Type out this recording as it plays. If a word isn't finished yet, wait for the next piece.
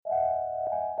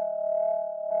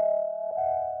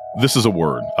This is A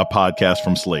Word, a podcast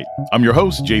from Slate. I'm your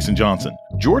host, Jason Johnson.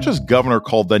 Georgia's governor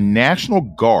called the National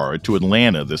Guard to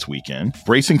Atlanta this weekend,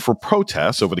 bracing for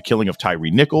protests over the killing of Tyre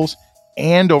Nichols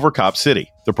and over Cop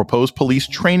City. The proposed police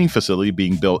training facility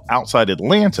being built outside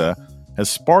Atlanta has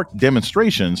sparked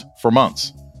demonstrations for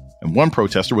months. And one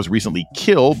protester was recently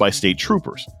killed by state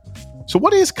troopers. So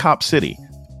what is Cop City?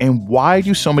 And why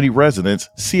do so many residents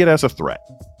see it as a threat?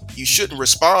 You shouldn't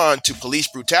respond to police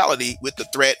brutality with the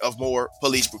threat of more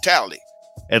police brutality.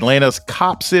 Atlanta's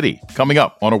Cop City, coming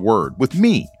up on A Word with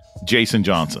me, Jason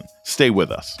Johnson. Stay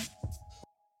with us.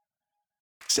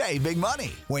 Save big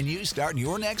money when you start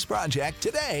your next project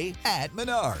today at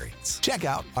Menards. Check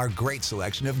out our great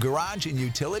selection of garage and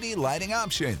utility lighting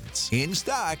options. In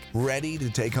stock, ready to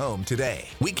take home today.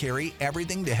 We carry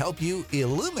everything to help you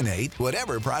illuminate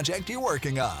whatever project you're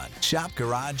working on. Shop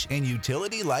garage and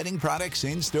utility lighting products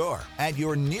in store at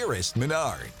your nearest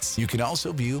Menards. You can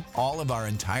also view all of our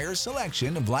entire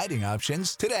selection of lighting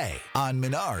options today on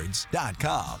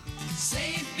Menards.com.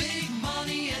 Save big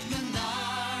money at Menards.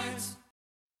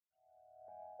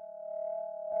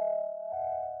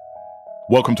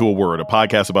 Welcome to A Word, a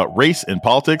podcast about race and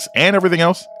politics and everything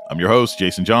else. I'm your host,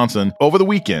 Jason Johnson. Over the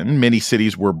weekend, many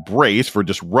cities were braced for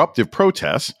disruptive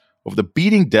protests over the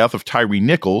beating death of Tyre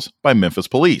Nichols by Memphis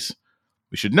police.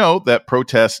 We should note that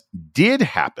protests did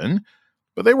happen,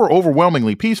 but they were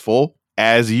overwhelmingly peaceful,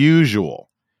 as usual.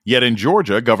 Yet in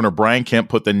Georgia, Governor Brian Kemp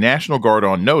put the National Guard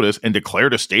on notice and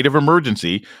declared a state of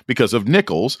emergency because of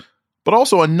Nichols, but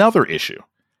also another issue.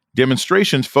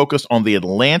 Demonstrations focused on the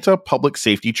Atlanta Public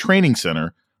Safety Training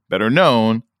Center, better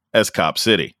known as Cop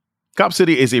City. Cop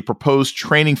City is a proposed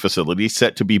training facility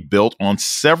set to be built on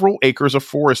several acres of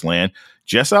forest land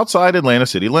just outside Atlanta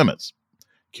city limits.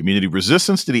 Community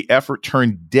resistance to the effort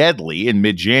turned deadly in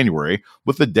mid-January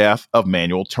with the death of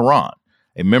Manuel Terran,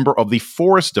 a member of the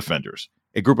Forest Defenders,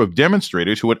 a group of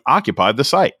demonstrators who had occupied the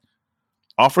site.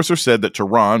 Officers said that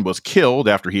Terran was killed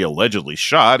after he allegedly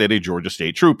shot at a Georgia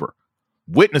state trooper.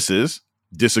 Witnesses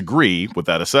disagree with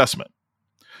that assessment.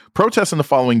 Protests in the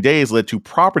following days led to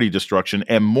property destruction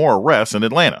and more arrests in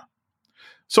Atlanta.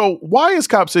 So why is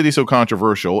Cop City so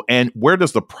controversial, and where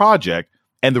does the project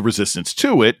and the resistance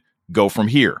to it go from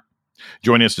here?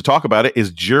 Joining us to talk about it is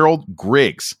Gerald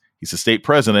Griggs. He's the state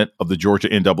president of the Georgia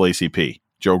NAACP.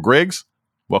 Joe Griggs,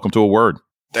 welcome to A Word.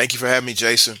 Thank you for having me,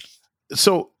 Jason.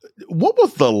 So what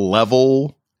was the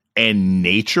level and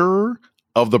nature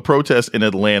of the protests in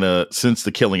Atlanta since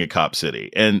the killing at Cop City?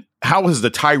 And how has the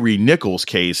Tyre Nichols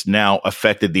case now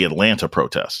affected the Atlanta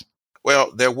protests?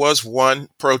 Well, there was one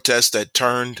protest that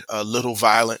turned a little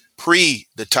violent pre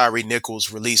the Tyre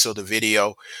Nichols release of the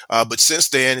video. But since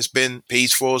then, it's been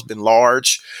peaceful. It's been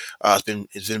large.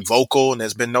 It's been vocal, and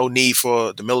there's been no need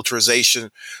for the militarization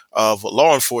of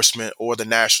law enforcement or the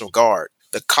National Guard.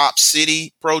 The Cop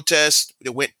City protest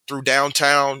that went through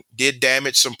downtown did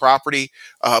damage some property,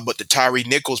 but the Tyre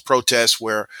Nichols protest,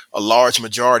 where a large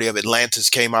majority of Atlantans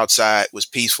came outside, was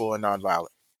peaceful and nonviolent.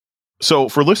 So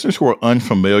for listeners who are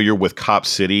unfamiliar with Cop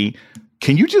City,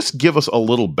 can you just give us a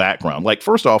little background? Like,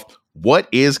 first off, what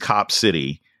is Cop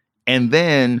City? And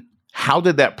then how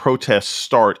did that protest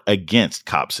start against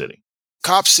Cop City?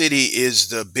 Cop City is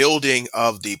the building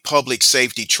of the Public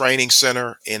Safety Training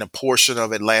Center in a portion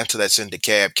of Atlanta that's in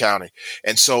DeKalb County.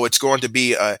 And so it's going to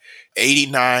be a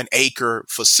 89-acre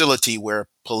facility where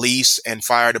police and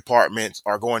fire departments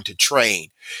are going to train.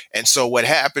 And so what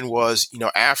happened was,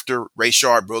 after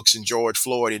Rayshard Brooks and George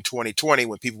Floyd in 2020,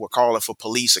 when people were calling for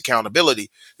police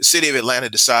accountability, the city of Atlanta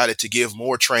decided to give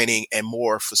more training and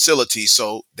more facilities.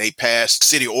 So they passed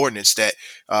city ordinance that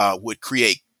would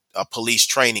create a police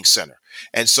training center.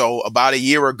 And so about a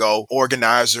year ago,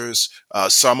 organizers,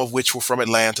 some of which were from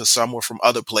Atlanta, some were from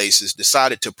other places,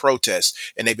 decided to protest,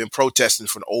 and they've been protesting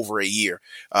for over a year.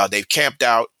 They've camped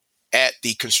out at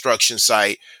the construction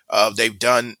site. They've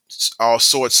done all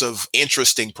sorts of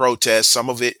interesting protests. Some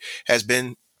of it has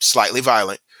been slightly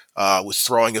violent, with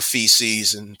throwing of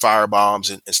feces and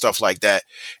firebombs and stuff like that.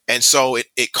 And so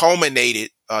it culminated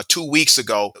 2 weeks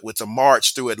ago with a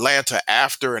march through Atlanta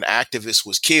after an activist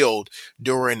was killed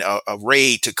during a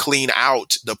raid to clean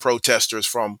out the protesters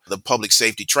from the Public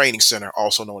Safety Training Center,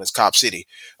 also known as Cop City.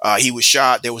 He was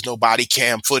shot. There was no body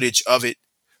cam footage of it.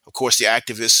 Of course, the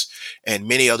activists and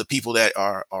many other people that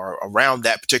are around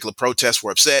that particular protest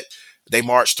were upset. They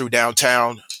marched through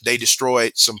downtown. They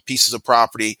destroyed some pieces of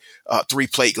property, 3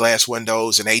 plate glass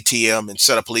windows, an ATM, and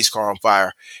set a police car on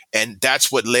fire. And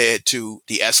that's what led to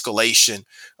the escalation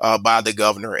by the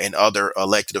governor and other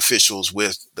elected officials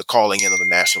with the calling in of the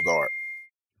National Guard.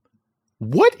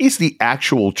 What is the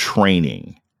actual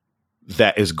training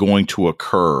that is going to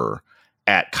occur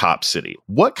at Cop City.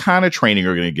 What kind of training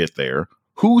are going to get there?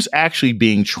 Who's actually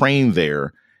being trained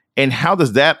there? And how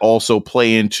does that also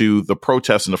play into the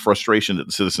protests and the frustration that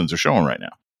the citizens are showing right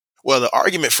now? Well, the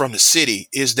argument from the city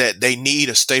is that they need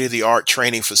a state-of-the-art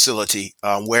training facility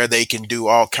where they can do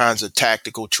all kinds of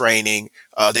tactical training.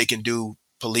 They can do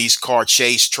police car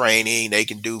chase training. They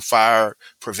can do fire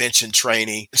prevention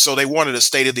training. So they wanted a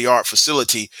state-of-the-art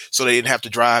facility so they didn't have to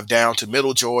drive down to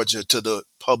Middle Georgia to the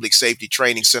Public Safety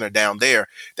Training Center down there.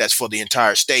 That's for the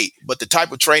entire state. But the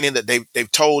type of training that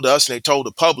they've told us and they told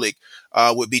the public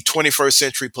would be 21st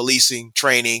century policing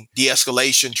training,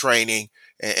 de-escalation training,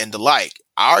 and the like.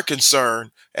 Our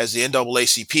concern as the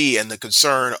NAACP and the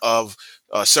concern of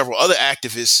several other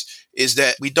activists is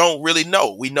that we don't really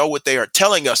know. We know what they are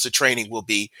telling us the training will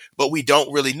be, but we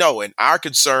don't really know. And our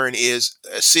concern is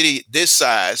a city this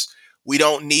size, we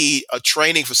don't need a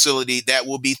training facility that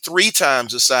will be 3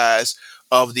 times the size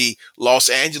of the Los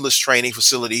Angeles training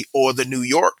facility or the New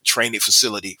York training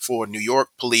facility for New York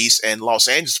police and Los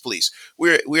Angeles police.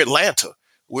 We're Atlanta.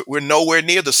 We're nowhere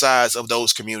near the size of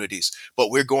those communities, but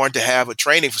we're going to have a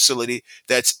training facility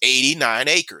that's 89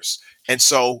 acres. And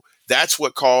so that's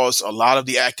what caused a lot of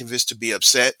the activists to be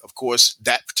upset. Of course,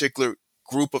 that particular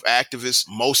group of activists,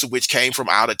 most of which came from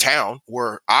out of town,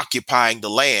 were occupying the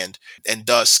land and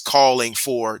thus calling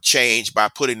for change by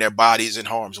putting their bodies in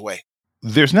harm's way.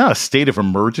 There's now a state of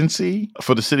emergency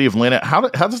for the city of Atlanta. How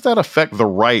does that affect the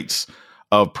rights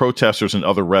of protesters and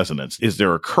other residents? Is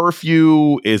there a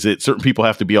curfew? Is it certain people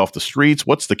have to be off the streets?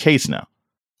 What's the case now?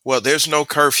 Well, there's no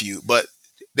curfew, but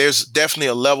there's definitely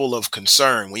a level of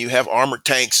concern. When you have armored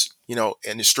tanks,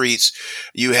 in the streets,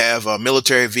 you have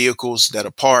military vehicles that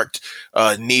are parked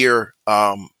near,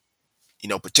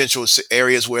 potential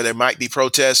areas where there might be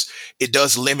protests. It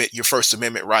does limit your First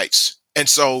Amendment rights. And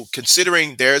so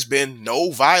considering there's been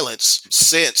no violence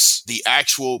since the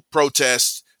actual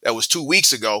protest that was 2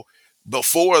 weeks ago,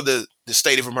 before the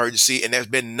state of emergency, and there's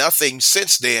been nothing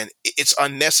since then, it's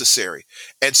unnecessary.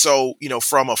 And so,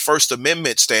 from a First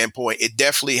Amendment standpoint, it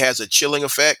definitely has a chilling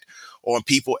effect on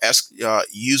people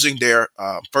using their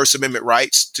First Amendment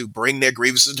rights to bring their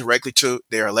grievances directly to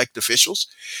their elected officials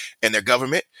and their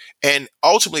government. And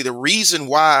ultimately, the reason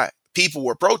why people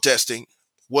were protesting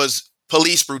was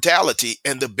police brutality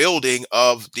and the building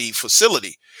of the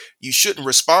facility. You shouldn't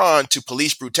respond to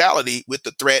police brutality with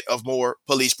the threat of more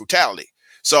police brutality.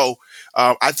 So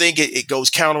I think it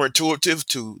goes counterintuitive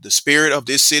to the spirit of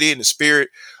this city and the spirit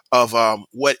of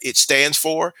what it stands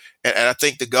for. And I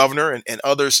think the governor and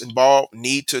others involved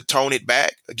need to tone it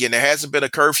back. Again, there hasn't been a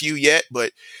curfew yet,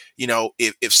 but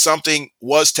if something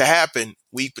was to happen,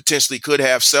 we potentially could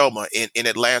have Selma in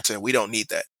Atlanta, and we don't need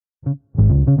that.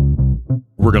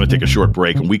 We're going to take a short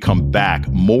break. When we come back,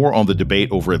 more on the debate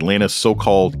over Atlanta's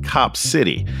so-called Cop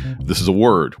City. This is A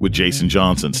Word with Jason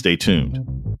Johnson. Stay tuned.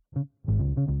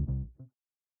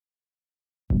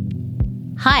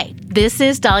 Hi, this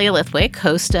is Dahlia Lithwick,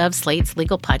 host of Slate's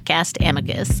legal podcast,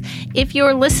 Amicus. If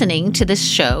you're listening to this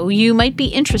show, you might be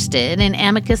interested in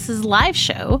Amicus's live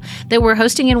show that we're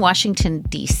hosting in Washington,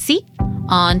 D.C.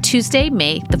 on Tuesday,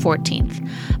 May the 14th.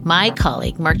 My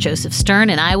colleague, Mark Joseph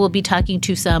Stern, and I will be talking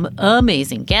to some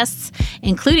amazing guests,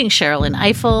 including Sherrilyn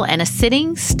Ifill and a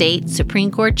sitting state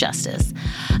Supreme Court justice,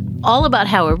 all about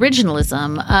how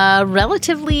originalism, a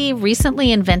relatively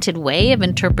recently invented way of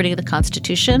interpreting the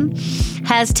Constitution,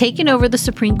 has taken over the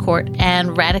Supreme Court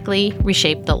and radically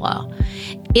reshaped the law.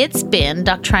 It's been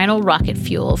doctrinal rocket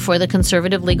fuel for the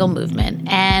conservative legal movement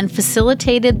and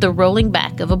facilitated the rolling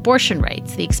back of abortion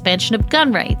rights, the expansion of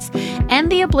gun rights,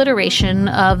 and the obliteration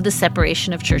of the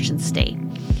separation of church and state.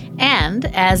 And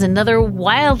as another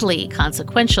wildly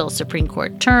consequential Supreme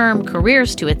Court term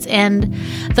careers to its end,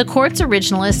 the court's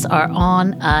originalists are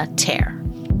on a tear.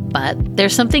 But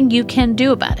there's something you can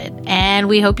do about it, and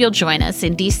we hope you'll join us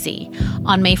in D.C.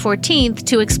 on May 14th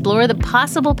to explore the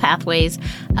possible pathways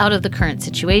out of the current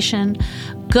situation.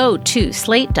 Go to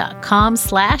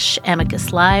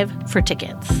slate.com/Amicus Live for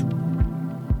tickets.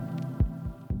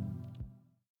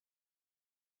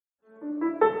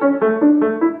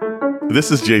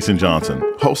 This is Jason Johnson,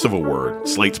 host of A Word,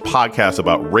 Slate's podcast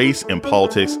about race and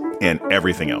politics and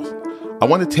everything else. I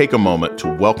want to take a moment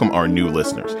to welcome our new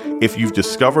listeners. If you've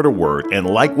discovered A Word and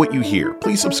like what you hear,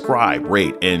 please subscribe,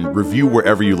 rate, and review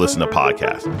wherever you listen to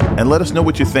podcasts. And let us know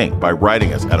what you think by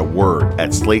writing us at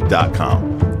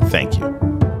aword@slate.com. Thank you.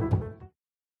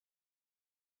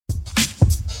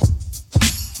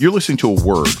 You're listening to A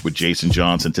Word with Jason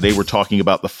Johnson. Today we're talking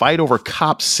about the fight over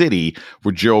Cop City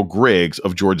for Gerald Griggs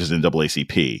of Georgia's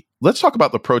NAACP. Let's talk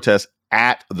about the protest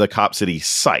at the Cop City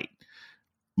site.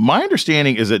 My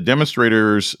understanding is that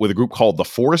demonstrators with a group called the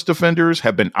Forest Defenders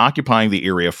have been occupying the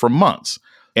area for months.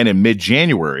 And in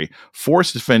mid-January,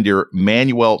 Forest Defender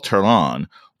Manuel Terán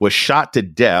was shot to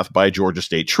death by a Georgia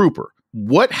State trooper.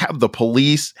 What have the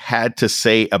police had to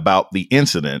say about the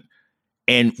incident,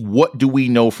 and what do we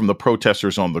know from the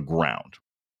protesters on the ground?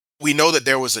 We know that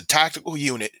there was a tactical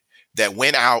unit that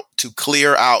went out to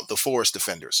clear out the Forest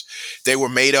Defenders. They were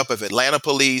made up of Atlanta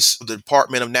Police, the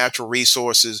Department of Natural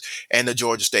Resources, and the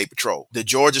Georgia State Patrol. The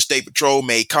Georgia State Patrol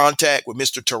made contact with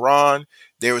Mr. Terán.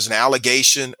 There was an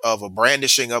allegation of a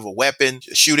brandishing of a weapon.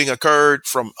 A shooting occurred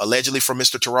allegedly from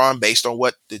Mr. Terán, based on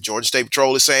what the Georgia State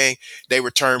Patrol is saying. They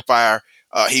returned fire.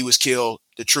 He was killed.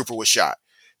 The trooper was shot.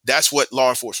 That's what law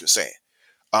enforcement is saying.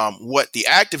 What the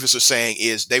activists are saying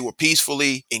is they were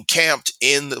peacefully encamped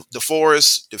in the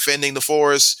forest, defending the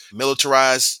forest.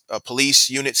 Militarized police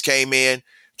units came in,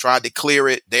 tried to clear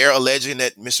it. They're alleging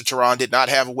that Mr. Terán did not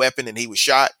have a weapon and he was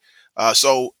shot.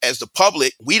 So as the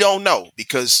public, we don't know,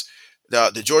 because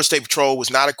the Georgia State Patrol was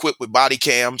not equipped with body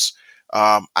cams.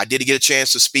 I did get a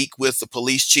chance to speak with the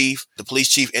police chief. The police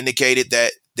chief indicated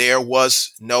that there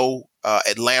was no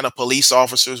Atlanta police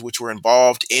officers which were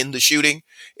involved in the shooting.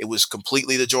 It was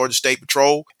completely the Georgia State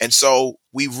Patrol. And so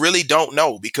we really don't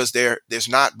know, because there's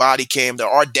not body cam. There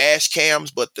are dash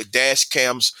cams, but the dash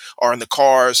cams are in the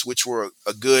cars, which were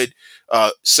a good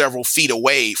several feet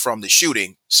away from the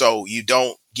shooting. So you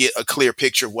don't get a clear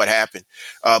picture of what happened.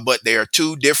 But there are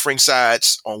two differing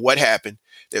sides on what happened.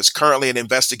 There's currently an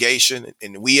investigation,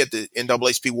 and we at the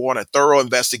NAACP want a thorough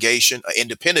investigation, an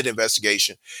independent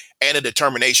investigation, and a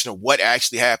determination of what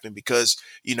actually happened, because,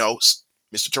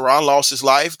 Mr. Terán lost his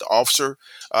life. The officer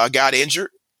got injured.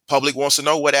 Public wants to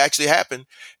know what actually happened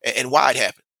and why it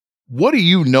happened. What do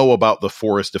you know about the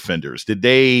Forest Defenders? Did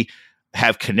they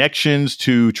have connections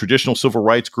to traditional civil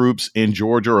rights groups in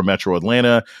Georgia or Metro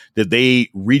Atlanta? Did they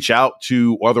reach out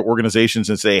to other organizations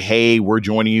and say, hey, we're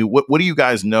joining you? What do you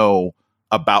guys know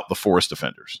about the Forest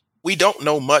Defenders? We don't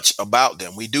know much about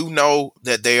them. We do know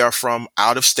that they are from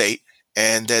out of state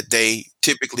and that they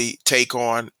typically take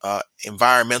on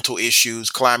environmental issues,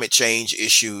 climate change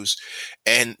issues,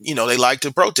 and, they like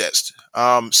to protest.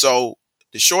 So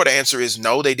the short answer is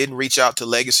no, they didn't reach out to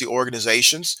legacy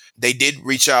organizations. They did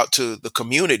reach out to the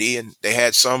community, and they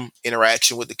had some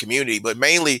interaction with the community, but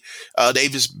mainly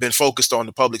they've just been focused on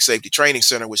the Public Safety Training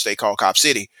Center, which they call Cop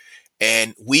City.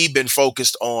 And we've been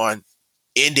focused on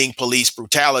ending police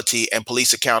brutality and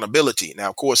police accountability. Now,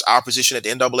 of course, our position at the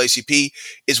NAACP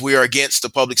is we are against the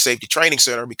Public Safety Training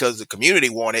Center because the community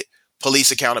wanted police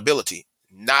accountability,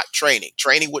 not training.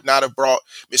 Training would not have brought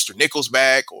Mr. Nichols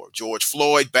back or George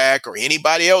Floyd back or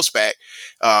anybody else back.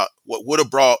 What would have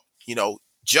brought,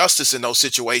 justice in those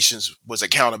situations was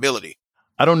accountability.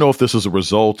 I don't know if this is a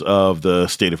result of the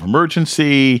state of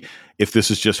emergency, if this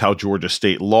is just how Georgia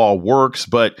state law works,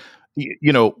 but,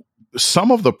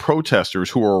 some of the protesters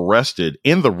who were arrested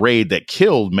in the raid that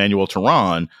killed Manuel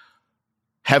Terán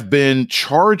have been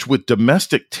charged with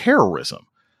domestic terrorism.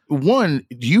 One,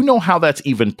 do you know how that's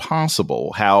even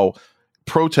possible, how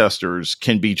protesters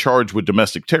can be charged with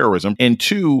domestic terrorism? And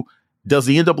two, does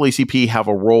the NAACP have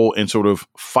a role in sort of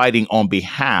fighting on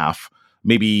behalf,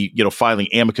 maybe, filing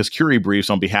amicus curiae briefs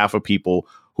on behalf of people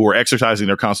who are exercising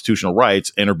their constitutional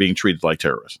rights and are being treated like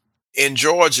terrorists? In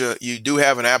Georgia, you do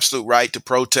have an absolute right to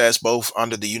protest, both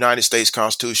under the United States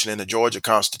Constitution and the Georgia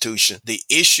Constitution. The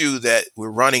issue that we're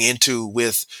running into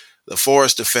with the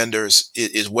Forest Defenders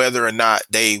is whether or not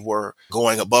they were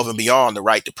going above and beyond the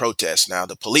right to protest. Now,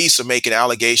 the police are making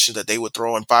allegations that they were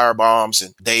throwing firebombs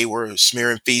and they were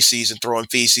smearing feces and throwing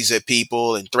feces at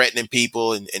people and threatening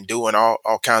people and doing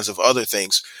all kinds of other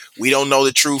things. We don't know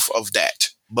the truth of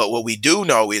that. But what we do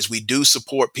know is we do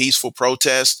support peaceful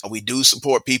protests. We do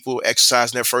support people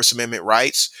exercising their First Amendment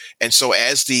rights. And so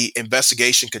as the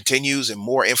investigation continues and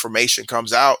more information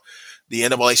comes out, the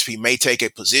NAACP may take a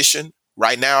position.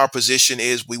 Right now, our position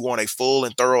is we want a full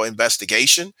and thorough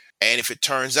investigation. And if it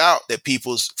turns out that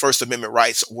people's First Amendment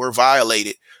rights were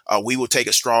violated, we will take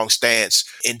a strong stance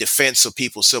in defense of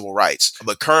people's civil rights.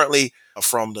 But currently,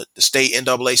 from the state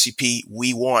NAACP,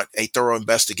 we want a thorough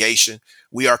investigation.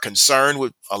 We are concerned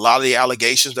with a lot of the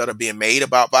allegations that are being made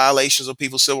about violations of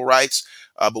people's civil rights,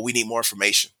 but we need more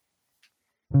information.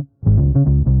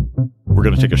 We're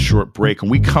going to take a short break. When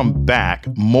we come back,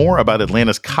 more about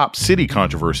Atlanta's Cop City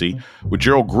controversy with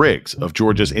Gerald Griggs of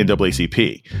Georgia's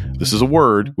NAACP. This is A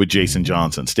Word with Jason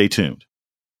Johnson. Stay tuned.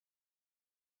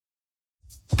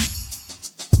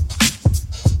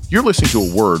 You're listening to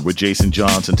A Word with Jason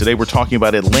Johnson. Today we're talking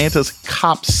about Atlanta's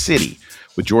Cop City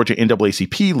with Georgia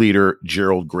NAACP leader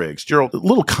Gerald Griggs. Gerald, a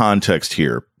little context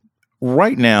here.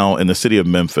 Right now in the city of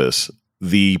Memphis,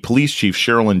 the police chief,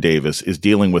 Sherilyn Davis, is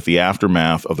dealing with the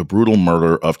aftermath of the brutal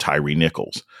murder of Tyree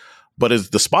Nichols. But as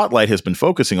the spotlight has been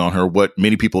focusing on her, what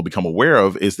many people have become aware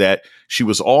of is that she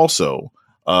was also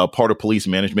part of police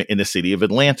management in the city of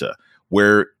Atlanta,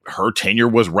 where her tenure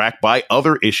was racked by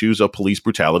other issues of police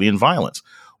brutality and violence.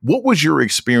 What was your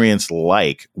experience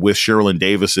like with Sherilyn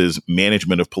Davis's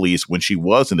management of police when she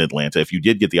was in Atlanta, if you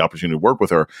did get the opportunity to work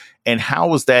with her? And how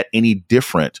was that any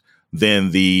different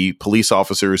than the police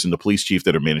officers and the police chief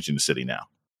that are managing the city now?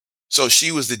 So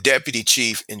she was the deputy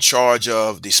chief in charge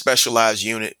of the specialized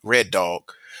unit, Red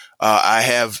Dog. I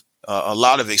have a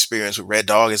lot of experience with Red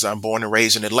Dog as I'm born and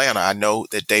raised in Atlanta. I know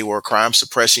that they were a crime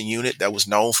suppression unit that was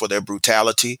known for their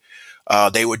brutality.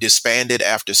 They were disbanded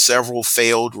after several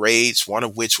failed raids, one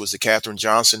of which was the Katherine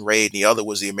Johnson raid, and the other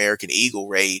was the American Eagle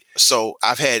raid. So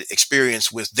I've had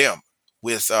experience with them,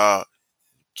 with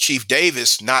Chief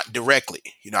Davis, not directly.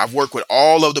 I've worked with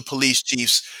all of the police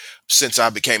chiefs since I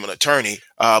became an attorney,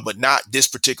 but not this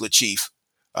particular chief,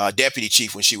 deputy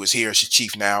chief when she was here. She's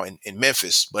chief now in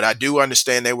Memphis. But I do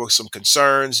understand there were some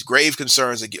concerns, grave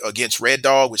concerns against Red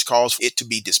Dog, which caused it to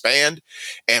be disbanded.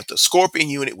 And if the Scorpion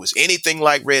unit was anything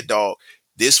like Red Dog,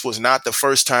 this was not the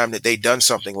first time that they'd done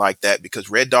something like that, because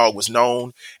Red Dog was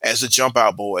known as the Jump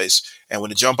Out Boys. And when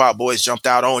the Jump Out Boys jumped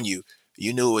out on you,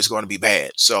 you knew it was going to be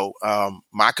bad. So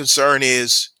my concern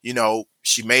is,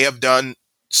 she may have done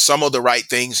some of the right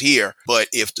things here, but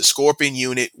if the Scorpion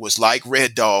unit was like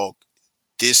Red Dog,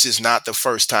 this is not the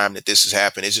first time that this has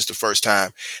happened. It's just the first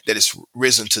time that it's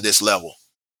risen to this level.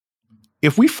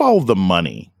 If we follow the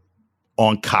money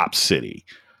on Cop City,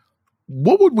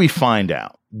 what would we find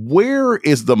out? Where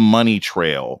is the money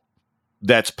trail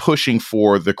that's pushing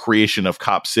for the creation of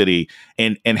Cop City?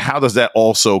 And how does that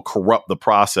also corrupt the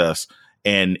process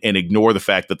and ignore the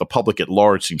fact that the public at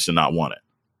large seems to not want it?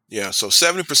 Yeah, so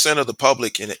 70% of the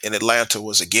public in Atlanta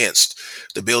was against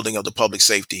the building of the Public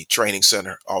Safety Training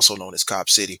Center, also known as Cop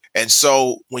City. And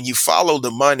so when you follow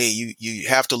the money, you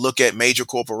have to look at major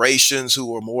corporations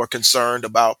who are more concerned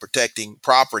about protecting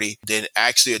property than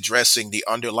actually addressing the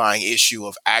underlying issue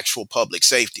of actual public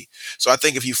safety. So I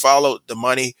think if you follow the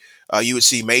money, you would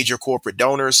see major corporate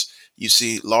donors. You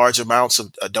see large amounts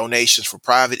of donations for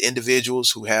private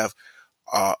individuals who have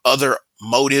other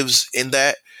motives in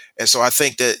that. And so I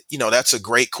think that, that's a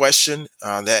great question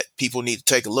that people need to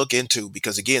take a look into,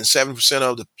 because, again, 7%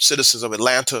 of the citizens of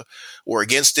Atlanta were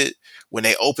against it. When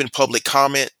they opened public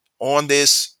comment on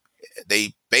this,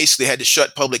 they basically had to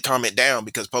shut public comment down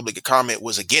because public comment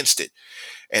was against it.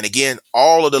 And again,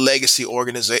 all of the legacy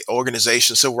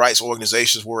organizations, civil rights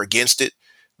organizations were against it,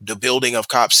 the building of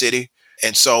Cop City.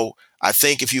 And so I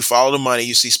think if you follow the money,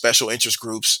 you see special interest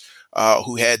groups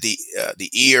who had the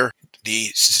ear, the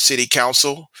city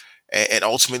council, and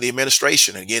ultimately the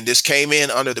administration. And again, this came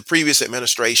in under the previous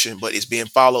administration, but it's being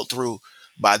followed through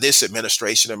by this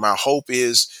administration. And my hope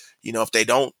is, if they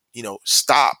don't,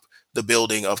 stop the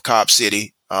building of Cop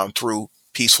City through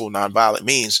peaceful, nonviolent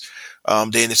means,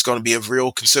 then it's going to be a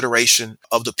real consideration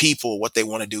of the people, what they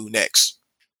want to do next.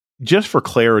 Just for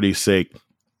clarity's sake,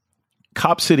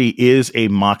 Cop City is a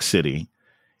mock city.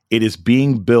 It is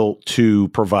being built to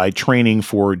provide training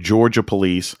for Georgia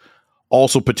police,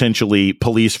 also potentially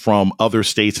police from other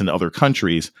states and other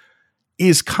countries.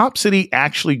 Is Cop City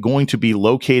actually going to be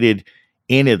located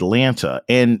in Atlanta?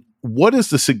 And what is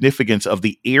the significance of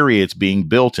the area it's being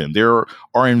built in? There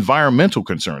are environmental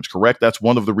concerns, correct? That's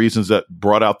one of the reasons that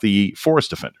brought out the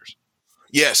forest defenders.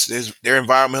 Yes, there are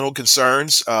environmental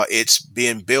concerns. It's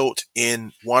being built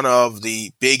in one of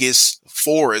the biggest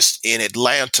forests in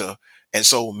Atlanta. And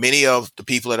so many of the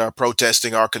people that are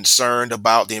protesting are concerned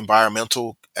about the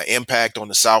environmental impact on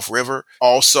the South River.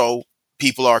 Also,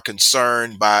 people are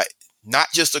concerned by not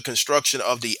just the construction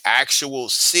of the actual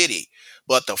city,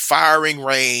 but the firing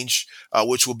range,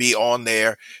 which will be on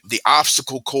there, the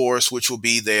obstacle course, which will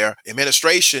be there.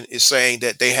 Administration is saying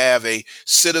that they have a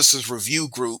citizens review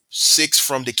group, 6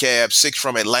 from DeKalb, 6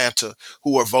 from Atlanta,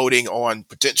 who are voting on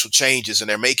potential changes, and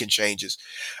they're making changes.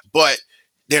 But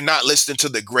they're not listening to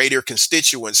the greater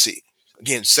constituency.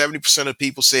 Again, 70% of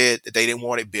people said that they didn't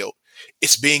want it built.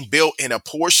 It's being built in a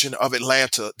portion of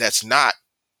Atlanta that's not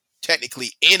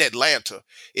technically in Atlanta.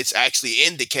 It's actually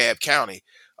in DeKalb County,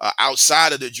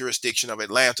 outside of the jurisdiction of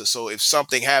Atlanta. So if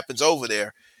something happens over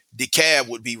there, DeKalb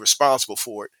would be responsible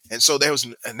for it. And so there was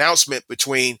an announcement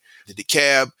between the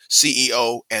DeKalb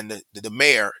CEO and the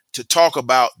mayor to talk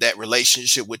about that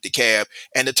relationship with DeKalb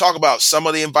and to talk about some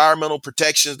of the environmental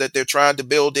protections that they're trying to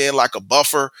build in, like a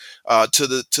buffer to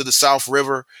the South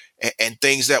River and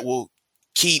things that will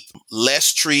keep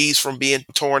less trees from being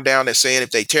torn down. They're saying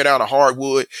if they tear down a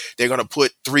hardwood, they're going to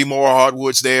put 3 more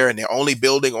hardwoods there, and they're only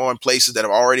building on places that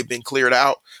have already been cleared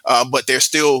out. But there's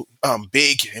still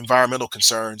big environmental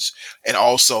concerns, and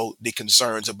also the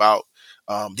concerns about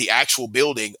the actual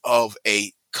building of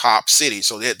a cop city.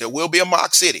 So there will be a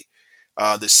mock city.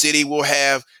 The city will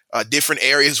have different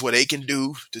areas where they can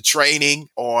do the training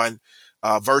on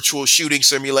virtual shooting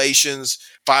simulations,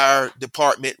 fire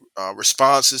department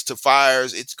responses to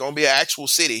fires. It's going to be an actual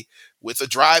city with a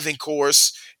driving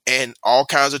course and all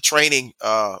kinds of training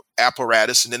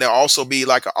apparatus. And then there'll also be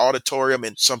like an auditorium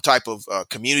and some type of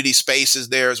community spaces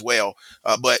there as well.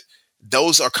 But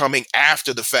those are coming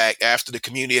after the fact, after the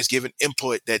community has given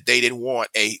input that they didn't want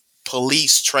a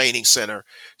police training center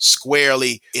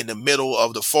squarely in the middle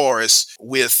of the forest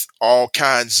with all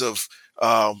kinds of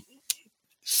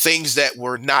things that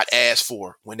were not asked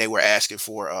for when they were asking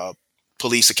for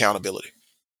police accountability.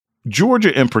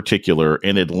 Georgia in particular,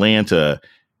 and Atlanta,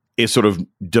 is sort of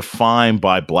defined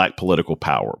by Black political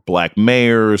power, Black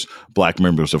mayors, Black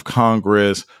members of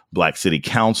Congress, Black city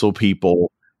council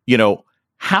people.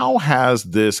 How has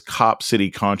this Cop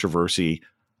City controversy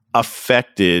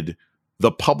affected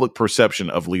the public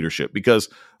perception of leadership? Because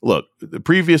look, the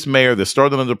previous mayor, the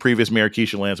started under the previous mayor,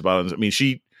 Keisha Lance Bottoms, I mean,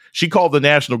 she called the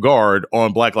National Guard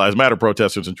on Black Lives Matter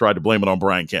protesters and tried to blame it on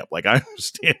Brian Kemp. Like, I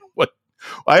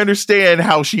understand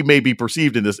how she may be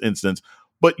perceived in this instance,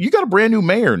 but you got a brand new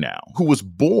mayor now who was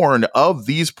born of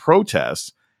these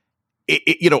protests.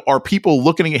 Are people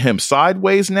looking at him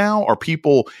sideways now? Are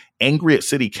people angry at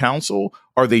city council?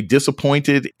 Are they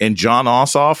disappointed in Jon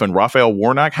Ossoff and Raphael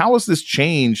Warnock? How has this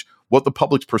changed what the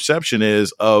public's perception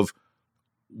is of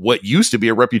what used to be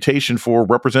a reputation for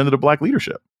representative Black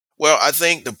leadership? Well, I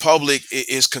think the public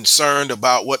is concerned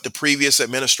about what the previous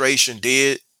administration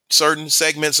did. Certain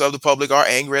segments of the public are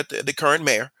angry at the current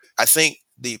mayor. I think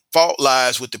the fault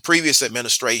lies with the previous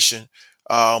administration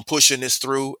pushing this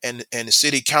through and the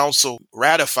city council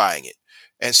ratifying it.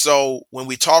 And so when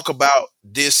we talk about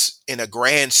this in a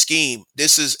grand scheme,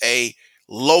 this is a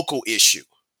local issue.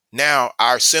 Now,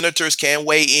 our senators can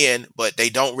weigh in, but they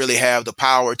don't really have the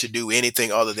power to do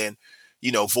anything other than,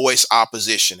 voice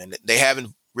opposition. And they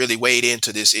haven't really weighed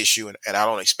into this issue, and I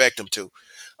don't expect them to.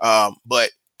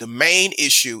 But the main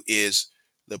issue is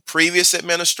the previous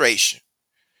administration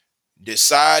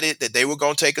decided that they were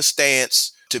going to take a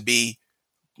stance to be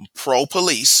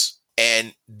pro-police,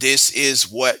 and this is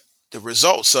what the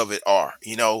results of it are.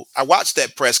 I watched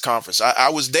that press conference. I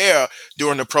was there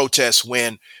during the protests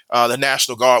when the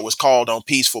National Guard was called on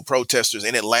peaceful protesters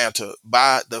in Atlanta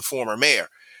by the former mayor.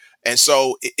 And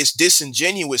so it's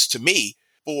disingenuous to me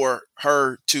for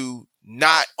her to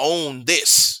not own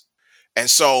this. And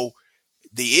so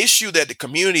the issue that the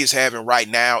community is having right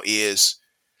now is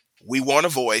we want a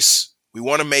voice. We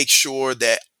want to make sure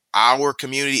that our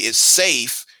community is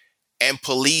safe and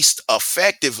policed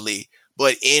effectively,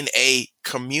 but in a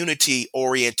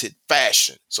community-oriented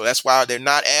fashion. So that's why they're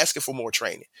not asking for more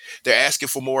training. They're asking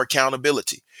for more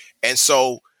accountability. And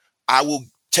so I will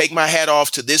take my hat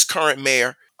off to this current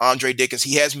mayor, Andre Dickens.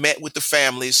 He has met with the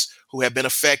families who have been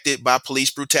affected by police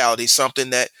brutality,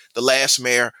 something that the last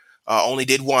mayor only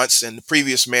did once, and the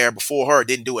previous mayor before her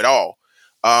didn't do it all.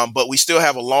 But we still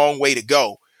have a long way to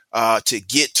go to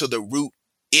get to the root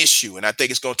issue. And I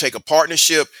think it's going to take a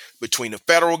partnership between the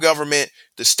federal government,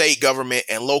 the state government,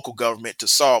 and local government to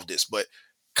solve this. But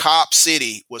Cop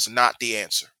City was not the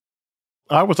answer.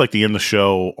 I would like to end the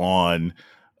show on,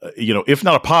 if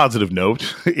not a positive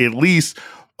note, at least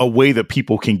a way that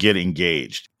people can get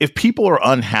engaged. If people are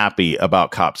unhappy about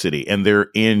Cop City and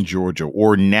they're in Georgia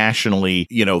or nationally,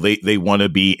 they want to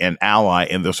be an ally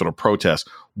in this sort of protest,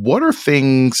 what are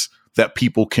things that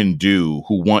people can do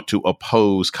who want to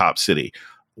oppose Cop City?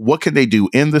 What can they do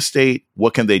in the state?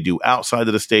 What can they do outside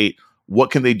of the state?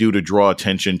 What can they do to draw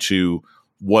attention to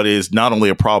what is not only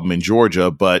a problem in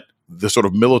Georgia, but the sort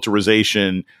of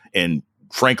militarization and,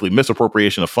 frankly,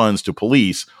 misappropriation of funds to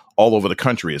police all over the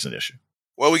country is an issue?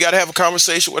 Well, we got to have a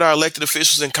conversation with our elected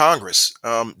officials in Congress.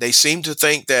 They seem to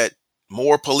think that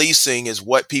more policing is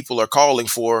what people are calling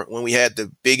for when we had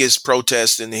the biggest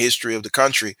protest in the history of the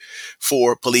country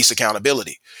for police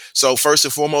accountability. So first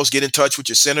and foremost, get in touch with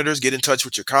your senators, get in touch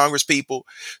with your Congress people,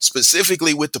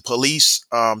 specifically with the police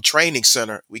training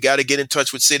center. We got to get in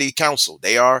touch with city council.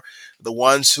 They are the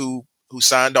ones who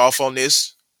signed off on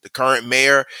this. The current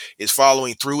mayor is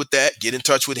following through with that. Get in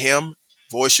touch with him,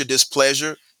 voice your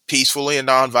displeasure. Peacefully and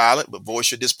nonviolent, but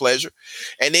voice your displeasure,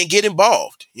 and then get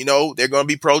involved. There are going to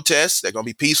be protests. There are going to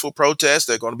be peaceful protests.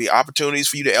 There are going to be opportunities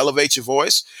for you to elevate your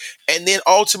voice. And then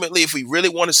ultimately, if we really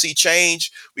want to see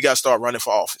change, we got to start running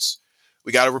for office.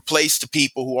 We got to replace the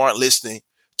people who aren't listening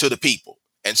to the people.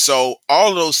 And so all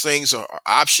of those things are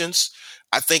options.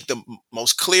 I think the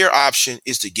most clear option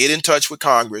is to get in touch with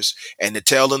Congress and to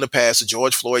tell them to pass the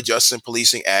George Floyd Justice and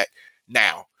Policing Act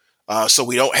now. So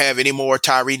we don't have any more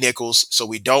Tyree Nichols. So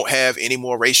we don't have any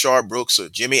more Rayshard Brooks or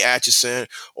Jimmy Atchison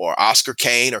or Oscar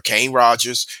Kane or Kane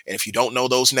Rogers. And if you don't know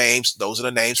those names, those are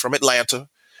the names from Atlanta.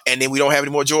 And then we don't have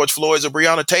any more George Floyds or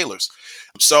Breonna Taylors.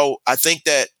 So I think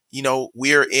that,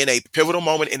 we're in a pivotal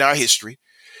moment in our history,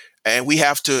 and we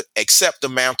have to accept the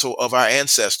mantle of our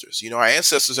ancestors. Our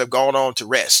ancestors have gone on to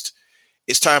rest.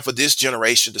 It's time for this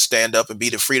generation to stand up and be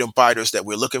the freedom fighters that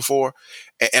we're looking for.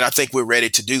 And I think we're ready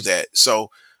to do that. So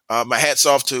my hat's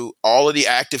off to all of the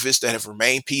activists that have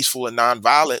remained peaceful and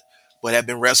nonviolent, but have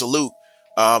been resolute,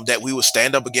 that we will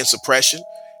stand up against oppression,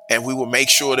 and we will make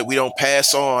sure that we don't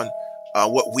pass on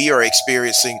what we are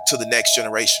experiencing to the next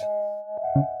generation.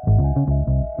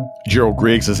 Gerald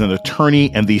Griggs is an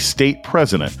attorney and the state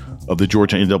president of the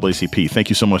Georgia NAACP. Thank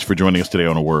you so much for joining us today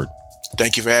on A Word.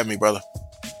 Thank you for having me, brother.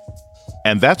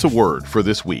 And that's A Word for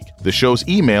this week. The show's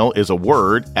email is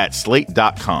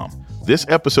aword@slate.com. This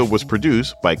episode was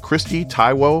produced by Christy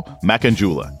Taiwo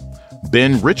Makanjula.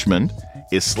 Ben Richmond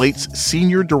is Slate's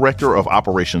Senior Director of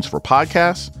Operations for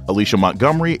Podcasts. Alicia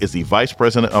Montgomery is the Vice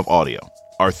President of Audio.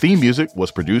 Our theme music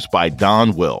was produced by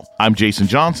Don Will. I'm Jason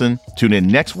Johnson. Tune in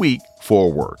next week for A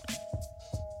Word.